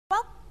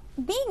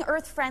Being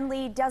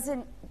earth-friendly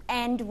doesn't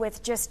end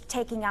with just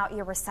taking out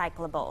your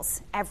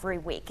recyclables every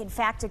week. In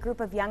fact, a group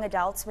of young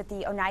adults with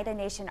the Oneida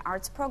Nation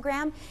Arts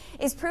Program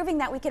is proving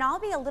that we can all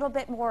be a little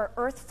bit more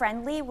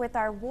earth-friendly with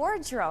our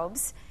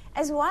wardrobes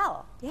as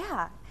well.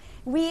 Yeah.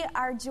 We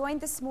are joined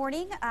this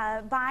morning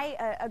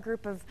by a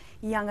group of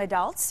young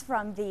adults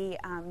from the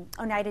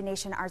Oneida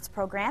Nation Arts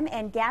Program,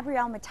 and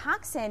Gabrielle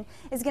Metoxen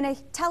is going to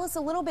tell us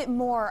a little bit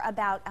more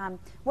about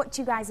what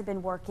you guys have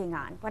been working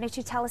on. Why don't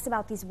you tell us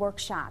about these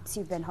workshops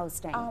you've been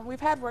hosting?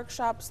 We've had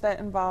workshops that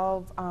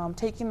involve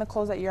taking the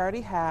clothes that you already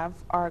have,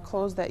 or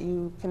clothes that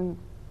you can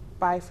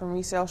buy from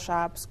resale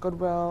shops,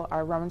 Goodwill,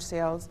 or rummage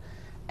sales,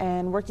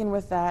 and working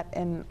with that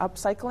in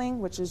upcycling,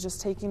 which is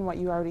just taking what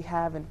you already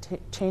have and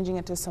changing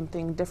it to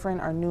something different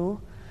or new,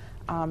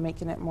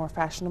 making it more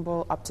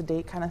fashionable,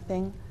 up-to-date kind of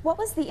thing. What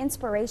was the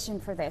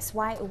inspiration for this?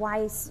 Why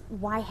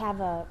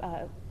have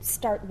a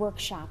start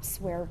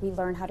workshops where we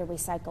learn how to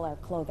recycle our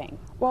clothing?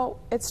 Well,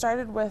 it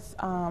started with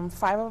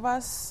 5 of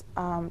us,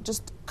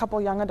 just a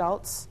couple young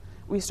adults.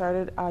 We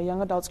started a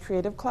Young Adults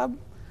Creative Club,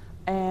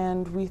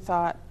 and we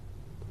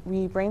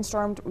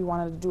brainstormed, we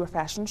wanted to do a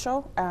fashion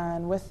show,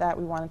 and with that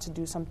we wanted to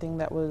do something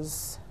that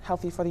was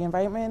healthy for the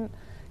environment,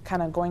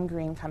 kind of going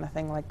green kind of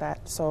thing like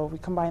that. So we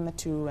combined the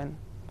two and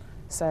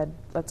said,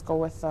 let's go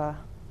with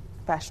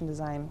fashion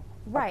design,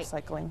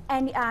 upcycling.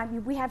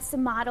 And we have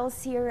some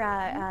models here,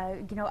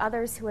 you know,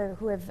 others who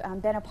have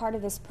been a part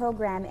of this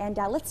program, and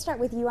let's start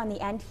with you on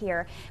the end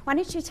here. Why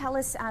don't you tell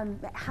us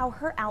how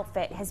her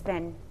outfit has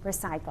been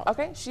recycled?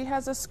 Okay, she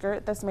has a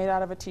skirt that's made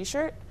out of a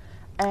t-shirt.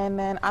 And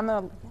then on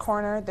the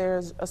corner,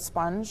 there's a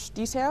sponge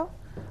detail.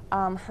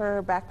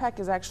 Her backpack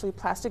is actually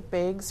plastic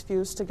bags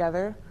fused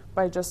together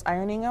by just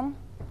ironing them.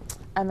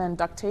 And then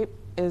duct tape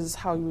is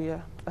how we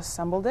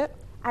assembled it.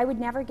 I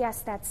would never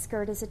guess that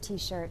skirt is a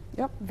t-shirt.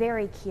 Yep.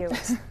 Very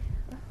cute.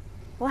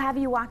 We'll have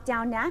you walk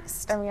down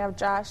next. And we have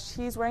Josh.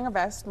 He's wearing a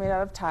vest made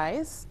out of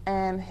ties.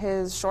 And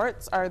his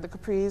shorts, the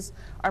capris,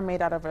 are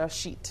made out of a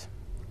sheet.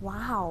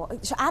 Wow.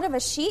 Out of a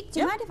sheet?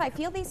 Do you mind if I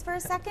feel these for a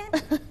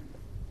second?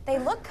 They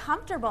look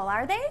comfortable,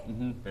 are they?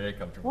 Mm-hmm. Very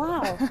comfortable.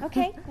 Wow.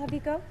 Okay, have you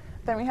go.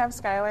 Then we have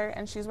Skylar,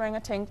 and she's wearing a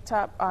tank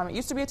top. It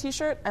used to be a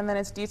t-shirt, and then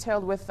it's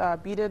detailed with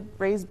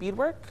raised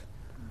beadwork.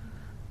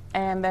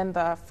 And then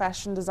the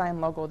fashion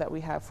design logo that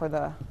we have for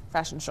the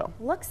fashion show.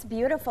 Looks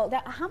beautiful.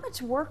 How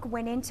much work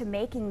went into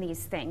making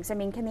these things? I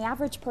mean, can the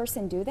average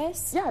person do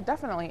this? Yeah,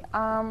 definitely.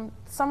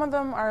 Some of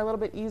them are a little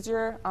bit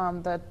easier.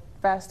 The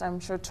vest, I'm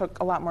sure, took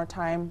a lot more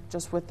time,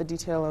 just with the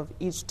detail of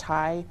each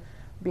tie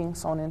being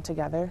sewn in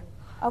together.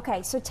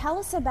 Okay, so tell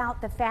us about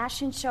the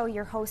fashion show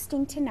you're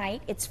hosting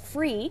tonight. It's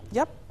free.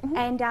 Yep. Mm-hmm.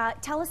 And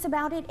tell us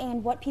about it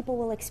and what people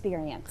will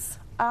experience.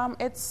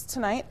 It's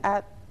tonight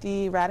at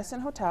the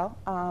Radisson Hotel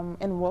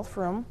in Wolf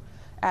Room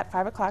at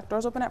 5 o'clock.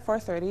 Doors open at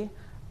 4:30.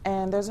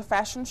 And there's a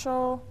fashion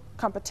show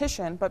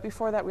competition, but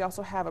before that we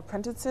also have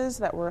apprentices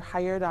that were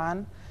hired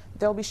on.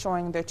 They'll be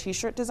showing their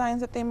t-shirt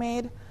designs that they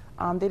made.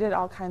 They did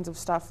all kinds of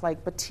stuff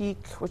like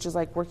batik, which is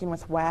like working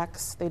with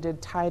wax. They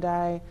did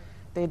tie-dye.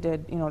 They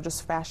did, you know,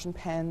 just fashion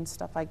pens,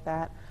 stuff like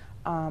that.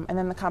 And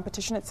then the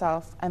competition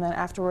itself. And then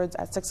afterwards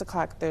at 6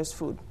 o'clock, there's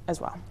food as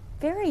well.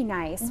 Very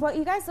nice. Mm-hmm. Well,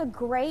 you guys look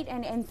great,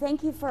 and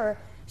thank you for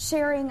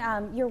sharing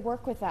your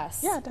work with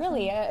us. Yeah,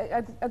 definitely.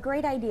 Really, a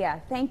great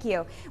idea. Thank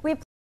you. We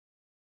have